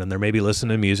earbuds in, and they're maybe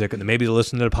listening to music, and they maybe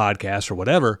listening to podcasts or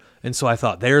whatever. And so I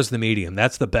thought, there's the medium.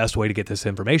 That's the best way to get this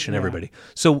information, everybody.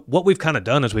 So what we've kind of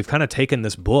done is we've kind of taken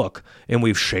this book and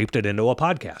we've shaped it into a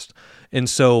podcast. And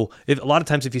so a lot of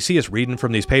times if you see us reading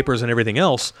from these papers and everything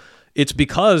else, it's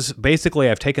because basically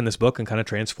I've taken this book and kind of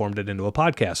transformed it into a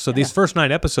podcast. So these first 9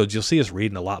 episodes, you'll see us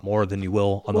reading a lot more than you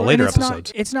will on the later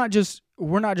episodes.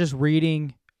 We're not just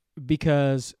reading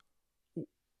because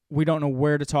we don't know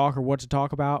where to talk or what to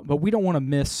talk about, but we don't want to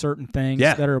miss certain things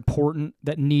that are important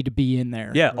that need to be in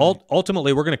there. Yeah, right?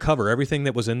 Ultimately, we're going to cover everything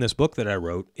that was in this book that I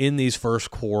wrote in these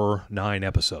first core 9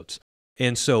 episodes.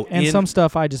 And so, some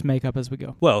stuff I just make up as we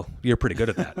go. Well, you're pretty good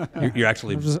at that. You're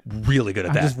actually really good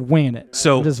at that. I'm just winging it.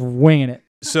 I'm just winging it.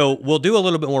 So we'll do a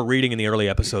little bit more reading in the early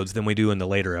episodes than we do in the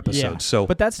later episodes. Yeah.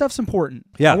 But that stuff's important.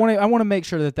 Yeah. I want to make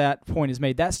sure that point is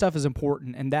made. That stuff is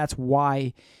important, and that's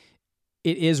why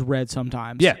it is read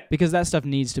sometimes. Yeah. Because that stuff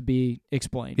needs to be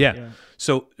explained. Yeah.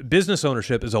 So business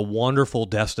ownership is a wonderful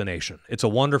destination. It's a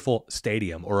wonderful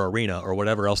stadium or arena or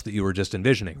whatever else that you were just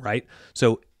envisioning, right?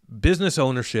 So business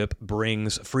ownership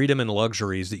brings freedom and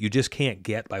luxuries that you just can't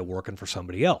get by working for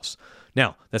somebody else.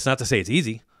 Now, that's not to say it's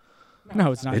easy.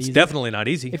 No, it's not It's easy. definitely not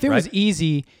easy. If it right? was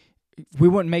easy, we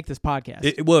wouldn't make this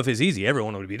podcast. Well, if it's easy,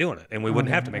 everyone would be doing it, and we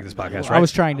wouldn't have to make this podcast, right? I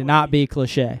was trying to not be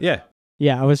cliche. Yeah,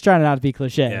 Yeah, I was trying not to be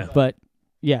cliche, Yeah. but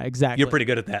yeah, exactly. you're pretty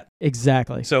good at that.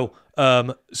 Exactly. So,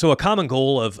 so a common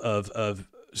goal of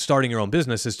starting your own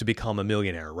business is to become a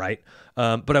millionaire, right?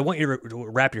 But I want you to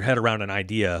wrap your head around an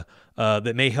idea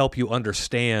that may help you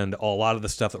understand a lot of the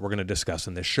stuff that we're going to discuss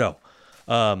in this show.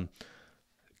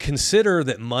 Consider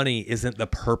that money isn't the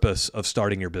purpose of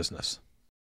starting your business.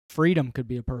 Freedom could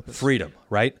be a purpose. Freedom,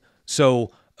 right?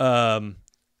 So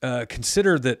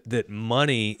consider that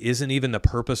money isn't even the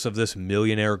purpose of this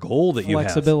millionaire goal that you have.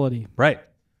 Flexibility. Right.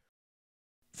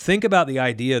 Think about the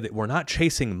idea that we're not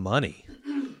chasing money,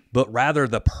 but rather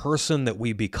the person that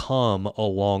we become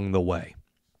along the way.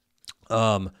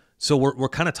 So we're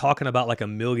kind of talking about like a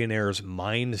millionaire's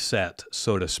mindset,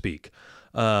 so to speak.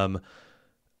 I'm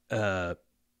gonna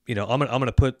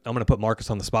put Marcus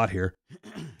on the spot here.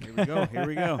 Here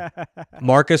we go.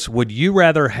 Marcus, would you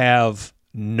rather have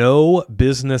no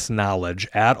business knowledge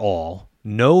at all,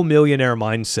 no millionaire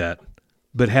mindset,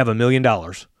 but have $1 million?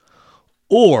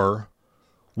 Or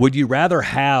would you rather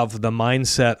have the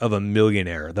mindset of a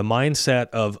millionaire, the mindset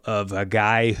of a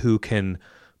guy who can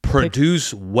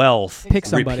produce wealth Pick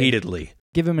somebody. repeatedly?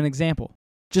 Give him an example.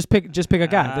 Just pick a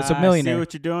guy that's a I see millionaire.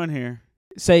 what you're doing here.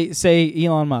 Say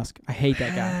Elon Musk. I hate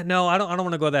that guy. No, I don't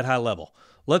want to go that high level.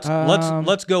 Let's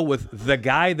go with the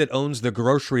guy that owns the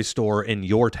grocery store in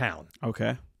your town.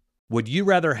 Okay. Would you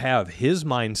rather have his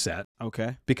mindset?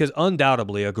 Okay. Because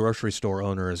undoubtedly a grocery store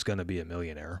owner is going to be a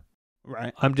millionaire.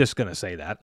 Right. I'm just going to say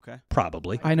that. Okay.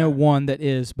 Probably. I know one that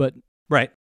is, but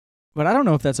Right. I don't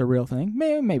know if that's a real thing.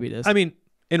 Maybe it is. I mean,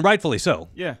 and rightfully so.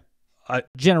 Yeah.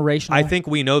 Generational. I think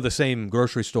we know the same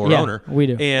grocery store yeah, owner. we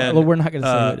do. And Well, we're not going to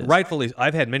say who it is. rightfully,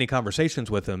 I've had many conversations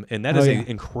with him, and that is an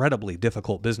incredibly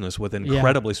difficult business with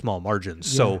incredibly small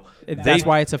margins. Yeah. So That's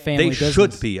why it's a family they business.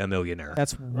 should be a millionaire.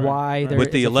 That's why they're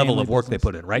with the level of work they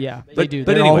put in, right? Yeah, they But- do.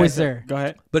 but They're anyway, always there. Go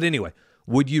ahead. But anyway,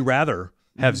 would you rather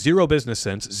have zero business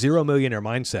sense, zero millionaire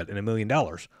mindset, and $1 million,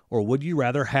 or would you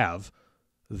rather have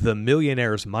the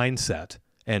millionaire's mindset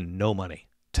and no money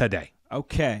today?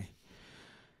 Okay.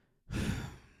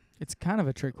 It's kind of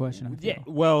a trick question. I Yeah.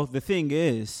 feel. Well, the thing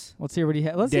is, Let's hear what he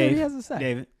has. Let's hear what he has to say.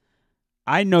 David,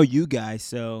 I know you guys,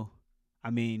 so I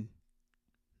mean,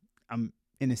 I'm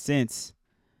in a sense,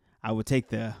 I would take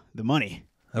the money.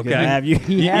 Okay. I have you.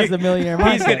 He has the millionaire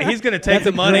mindset. He's gonna take That's the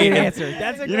a money. great and- answer.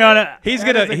 That's a You great, know what? He's that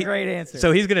gonna is a he- great answer.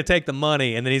 So he's gonna take the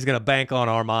money and then he's gonna bank on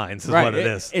our minds. Is Right. what it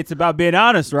is. It's about being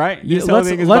honest, right? This whole let's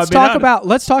thing is let's being talk honest. about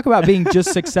let's talk about being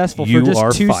just successful You for just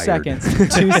are 2 fired.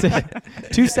 seconds.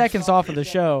 2 seconds off of the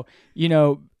show.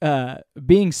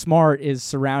 Being smart is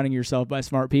surrounding yourself by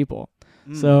smart people.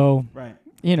 So Right.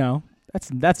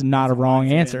 that's not a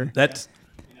wrong answer. That's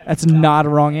not a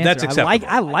wrong answer. That's acceptable.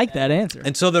 I like that answer.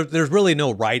 and so there's really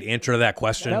no right answer to that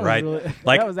question, That was right? really-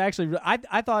 Like that was actually.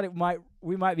 I thought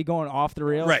we might be going off the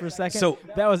rails Right. for a second. So-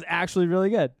 that was actually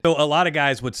really good. so a lot of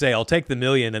guys would say, "I'll take the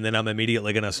million, and then I'm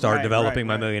immediately going to start Right, developing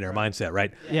my right, millionaire mindset,"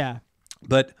 right? Yeah.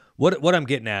 But what I'm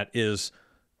getting at is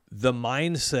the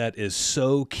mindset is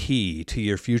so key to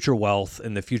your future wealth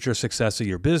and the future success of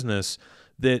your business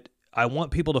that I want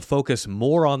people to focus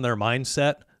more on their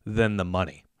mindset than the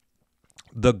money.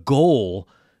 The goal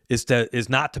is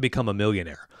not to become a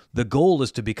millionaire. The goal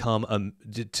is to become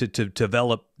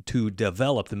to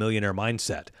develop the millionaire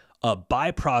mindset. A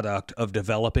byproduct of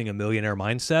developing a millionaire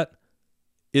mindset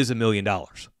is $1 million.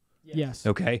 Yes.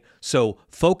 Okay? So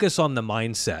focus on the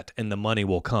mindset and the money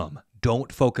will come.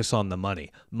 Don't focus on the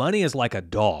money. Money is like a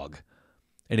dog.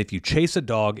 And if you chase a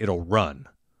dog, it'll run.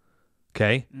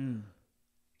 Okay?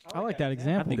 I like that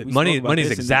example. think we Money's spoke about this in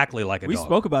the- exactly like a We dog.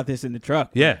 spoke about this in the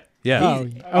truck. Yeah. Yeah.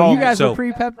 Oh, you guys so were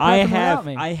pre-prepped I without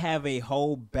me. have a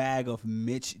whole bag of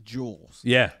Mitch Jewels.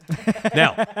 Yeah.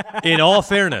 Now, in all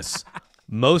fairness,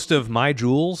 most of my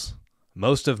jewels,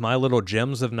 most of my little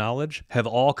gems of knowledge have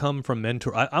all come from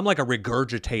mentor. I'm like a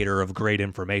regurgitator of great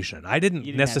information. I didn't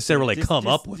You didn't have to. necessarily Just- come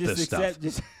just- up with just this stuff. accept-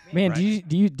 just- Man, Right.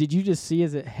 did you just see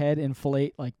his head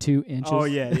inflate like 2 inches? Oh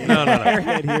yeah. No.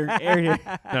 Airhead here.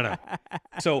 Airhead. No.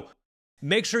 So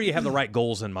make sure you have the right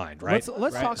goals in mind, right?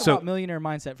 Let's talk So- about millionaire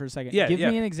mindset for a second. Yeah, Give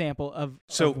yeah. me an example of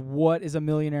So- what is a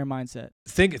millionaire mindset.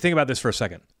 Think about this for a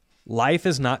second. Life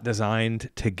is not designed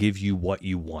to give you what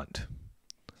you want.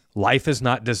 Life is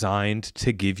not designed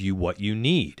to give you what you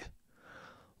need.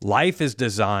 Life is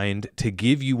designed to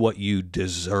give you what you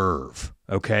deserve,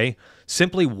 okay?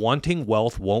 Simply wanting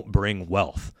wealth won't bring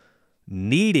wealth.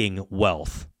 Needing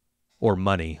wealth or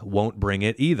money won't bring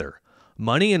it either.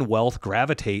 Money and wealth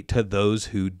gravitate to those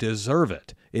who deserve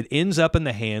it. It ends up in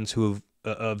the hands of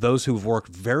those who've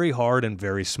worked very hard and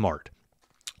very smart.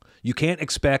 You can't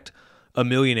expect a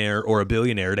millionaire or a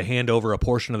billionaire to hand over a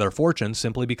portion of their fortune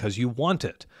simply because you want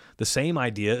it. The same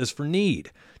idea is for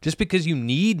need. Just because you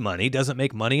need money doesn't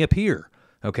make money appear.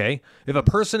 Okay? If a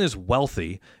person is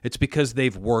wealthy, it's because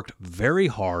they've worked very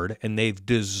hard and they've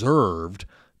deserved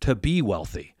to be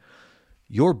wealthy.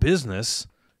 Your business,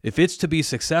 if it's to be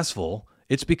successful,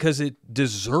 it's because it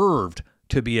deserved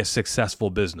to be a successful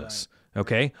business. Right.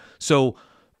 Okay? So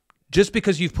just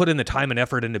because you've put in the time and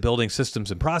effort into building systems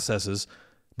and processes,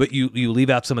 but you leave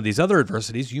out some of these other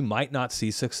adversities, you might not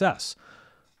see success.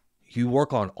 You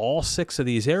work on all 6 of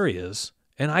these areas,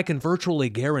 and I can virtually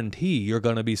guarantee you're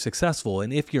going to be successful.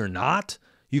 And if you're not,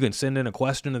 you can send in a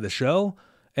question to the show,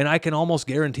 and I can almost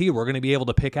guarantee we're going to be able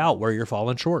to pick out where you're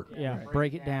falling short. Yeah,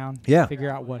 break it down. Yeah. Figure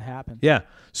out what happened. Yeah.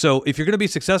 So if you're going to be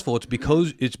successful,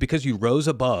 it's because you rose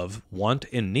above want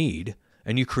and need,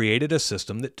 and you created a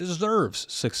system that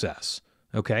deserves success.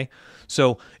 Okay?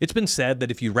 So it's been said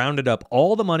that if you rounded up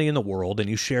all the money in the world and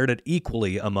you shared it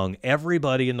equally among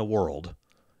everybody in the world,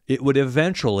 it would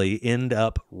eventually end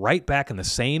up right back in the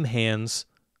same hands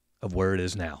of where it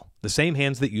is now, the same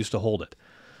hands that used to hold it.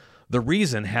 The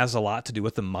reason has a lot to do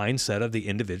with the mindset of the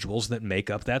individuals that make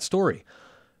up that story.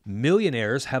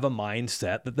 Millionaires have a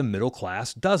mindset that the middle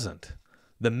class doesn't.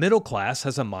 The middle class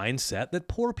has a mindset that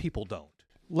poor people don't.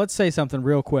 Let's say something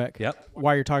real quick. Yep.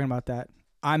 While you're talking about that.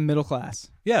 I'm middle class.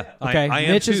 Yeah. Okay. I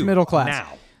am Mitch is too, middle class.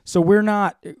 now. So we're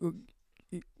not,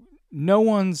 no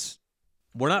one's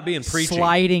We're not being preachy.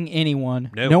 slighting anyone.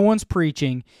 No. No one's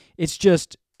preaching. It's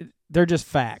just, they're just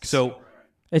facts. So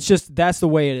it's just, that's the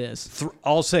way it is.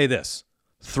 I'll say this.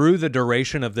 Through the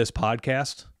duration of this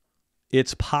podcast,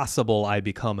 it's possible I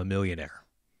become a millionaire.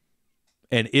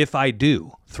 And if I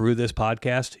do through this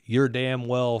podcast, you're damn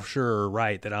well sure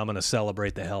right that I'm going to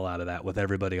celebrate the hell out of that with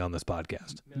everybody on this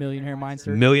podcast. Millionaire mindset.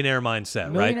 Millionaire mindset,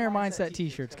 right? Millionaire mindset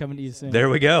T-shirts coming to you soon. There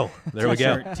we go. There we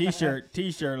go. T-shirt.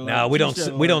 No, we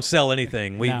don't sell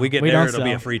anything. We get there, it'll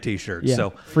be a free T-shirt. Yeah,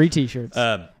 So free T-shirts.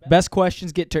 Best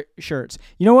questions get shirts.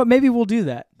 You know what? Maybe we'll do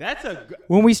that.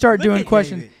 When we start doing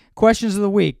questions of the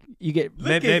week. You get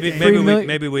maybe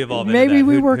we evolve into maybe that.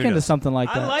 we Who work into knows? something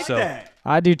like that. I like that.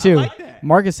 I do too. I like that.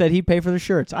 Marcus said he'd pay for the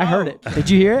shirts. I heard it.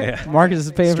 Did you hear it? Yeah. Marcus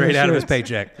is paying for the Straight out of his shirts.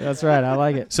 paycheck. That's right. I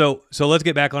like it. So let's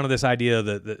get back onto this idea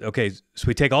that okay, so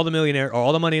we take all the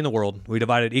all the money in the world, we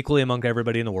divide it equally among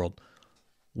everybody in the world.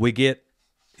 We get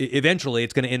eventually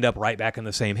it's going to end up right back in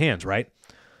the same hands, right?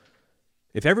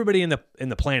 If everybody in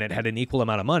the planet had an equal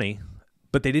amount of money,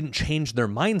 but they didn't change their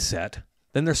mindset,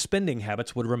 then their spending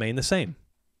habits would remain the same.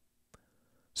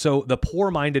 So the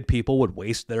poor-minded people would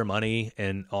waste their money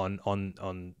and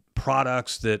on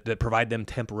products that provide them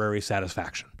temporary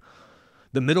satisfaction.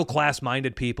 The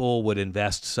middle-class-minded people would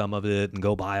invest some of it and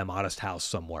go buy a modest house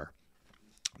somewhere.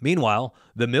 Meanwhile,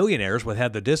 the millionaires would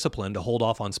have the discipline to hold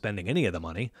off on spending any of the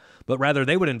money, but rather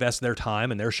they would invest their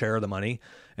time and their share of the money,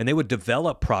 and they would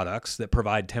develop products that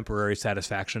provide temporary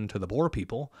satisfaction to the poor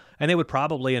people, and they would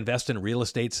probably invest in real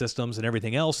estate systems and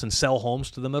everything else and sell homes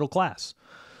to the middle class.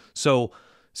 So,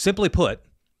 simply put,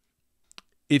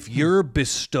 if you're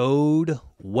bestowed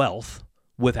wealth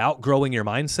without growing your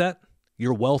mindset,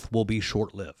 your wealth will be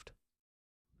short-lived.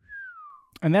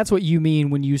 And that's what you mean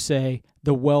when you say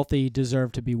the wealthy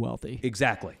deserve to be wealthy.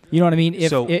 Exactly. You know what I mean?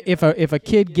 If a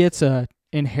kid gets a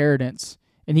inheritance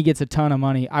and he gets a ton of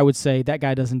money, I would say that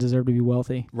guy doesn't deserve to be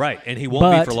wealthy. Right, and he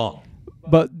won't be for long.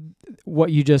 But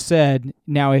what you just said,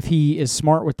 now if he is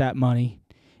smart with that money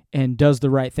and does the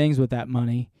right things with that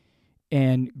money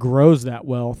and grows that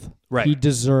wealth, right, he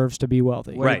deserves to be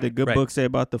wealthy. What did the good book say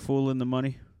about the fool and the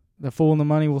money? The fool and the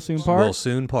money will soon part? Will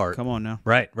soon part. Come on now.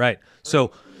 Right.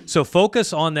 So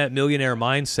focus on that millionaire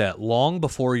mindset long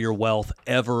before your wealth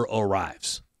ever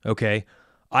arrives, okay?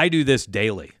 I do this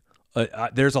daily.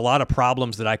 There's a lot of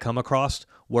problems that I come across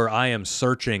where I am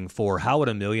searching for how would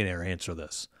a millionaire answer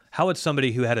this? How would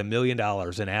somebody who had $1 million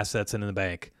in assets in the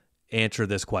bank answer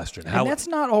this question? And that's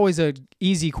not always an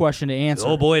easy question to answer.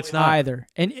 Oh boy, it's not either.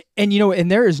 And you know,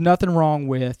 and there is nothing wrong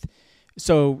with.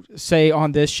 So say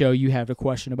on this show you have a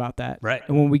question about that, right?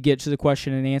 And when we get to the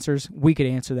question and answers, we could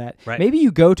answer that. Right. Maybe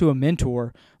you go to a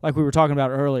mentor, like we were talking about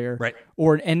earlier, right?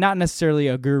 And not necessarily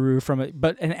a guru from it,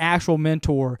 but an actual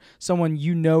mentor, someone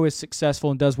you know is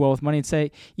successful and does well with money, and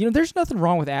say, you know, there's nothing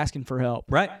wrong with asking for help,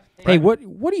 right? Hey, what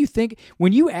do you think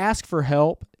when you ask for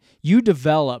help? You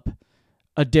develop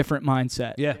a different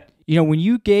mindset. Yeah. You know, when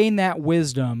you gain that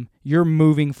wisdom, you're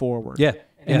moving forward. Yeah.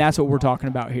 And that's what we're talking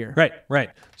about here. Right.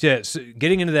 So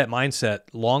getting into that mindset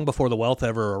long before the wealth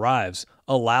ever arrives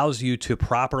allows you to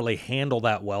properly handle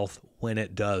that wealth when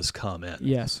it does come in.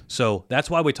 Yes. So that's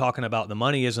why we're talking about the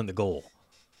money isn't the goal.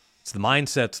 It's the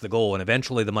mindset's the goal, and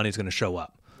eventually the money's going to show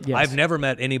up. Yes. I've never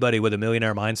met anybody with a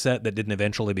millionaire mindset that didn't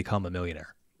eventually become a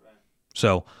millionaire.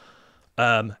 So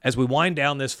as we wind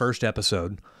down this first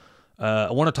episode,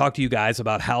 I want to talk to you guys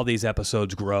about how these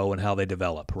episodes grow and how they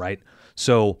develop, right?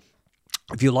 So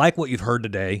if you like what you've heard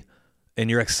today and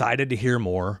you're excited to hear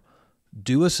more,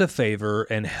 do us a favor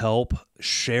and help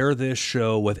share this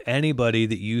show with anybody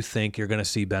that you think you're going to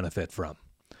see benefit from.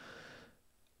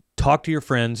 Talk to your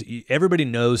friends. Everybody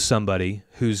knows somebody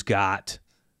who's got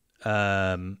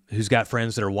friends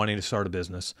that are wanting to start a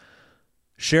business.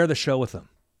 Share the show with them.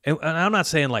 And I'm not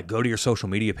saying like go to your social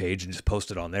media page and just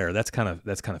post it on there. That's kind of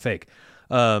fake.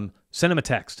 Send them a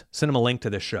text. Send them a link to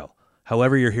this show.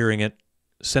 However you're hearing it,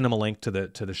 send them a link to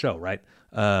the show, right?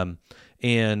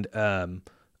 And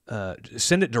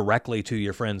send it directly to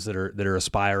your friends that are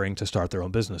aspiring to start their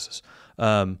own businesses.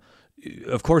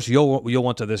 Of course, you'll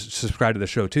want to subscribe to the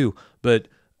show too, but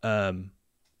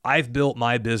I've built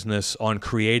my business on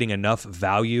creating enough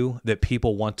value that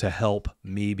people want to help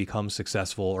me become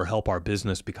successful or help our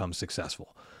business become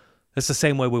successful. That's the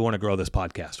same way we want to grow this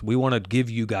podcast. We want to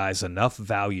give you guys enough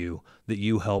value that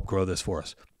you help grow this for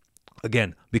us.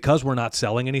 Again, because we're not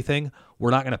selling anything,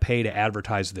 we're not going to pay to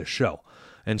advertise this show.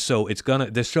 And so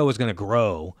this show is going to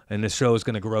grow, and this show is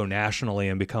going to grow nationally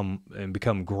and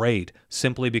become great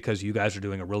simply because you guys are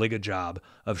doing a really good job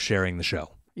of sharing the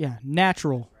show. Yeah,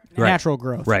 natural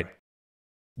growth. Right.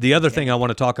 The other thing I want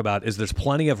to talk about is there's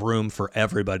plenty of room for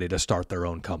everybody to start their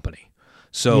own company.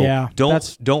 So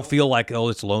don't feel like, oh,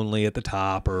 it's lonely at the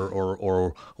top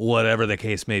or whatever the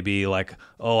case may be. Like,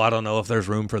 oh, I don't know if there's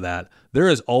room for that. There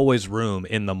is always room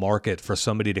in the market for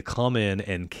somebody to come in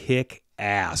and kick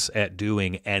ass at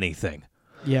doing anything.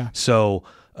 Yeah. So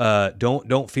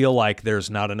don't feel like there's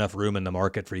not enough room in the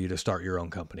market for you to start your own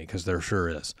company, because there sure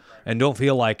is. And don't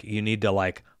feel like you need to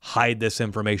like hide this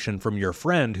information from your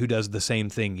friend who does the same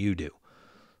thing you do.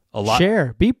 A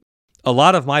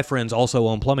lot of my friends also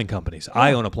own plumbing companies. Yeah.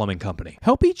 I own a plumbing company.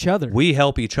 Help each other. We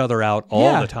help each other out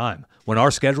all the time. When our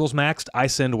schedule's maxed, I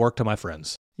send work to my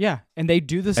friends. Yeah, and they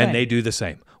do the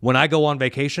same. When I go on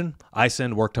vacation, I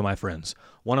send work to my friends.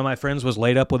 One of my friends was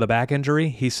laid up with a back injury.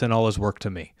 He sent all his work to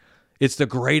me. It's the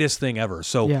greatest thing ever.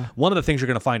 So one of the things you're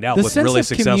going to find out with really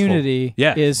successful... The sense of community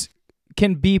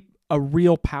can be a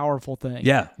real powerful thing.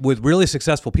 Yeah, with really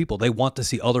successful people, they want to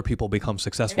see other people become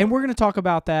successful. And we're going to talk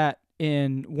about that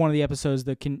in one of the episodes,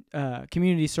 the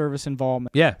community service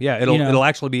involvement. Yeah. It'll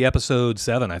actually be episode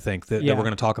 7, I think, that we're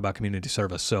going to talk about community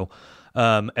service. So,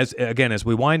 as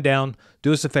we wind down,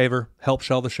 do us a favor, help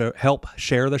share the show.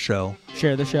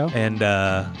 Share the show. And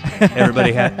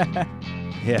everybody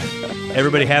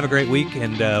have a great week,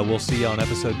 and we'll see you on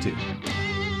episode 2.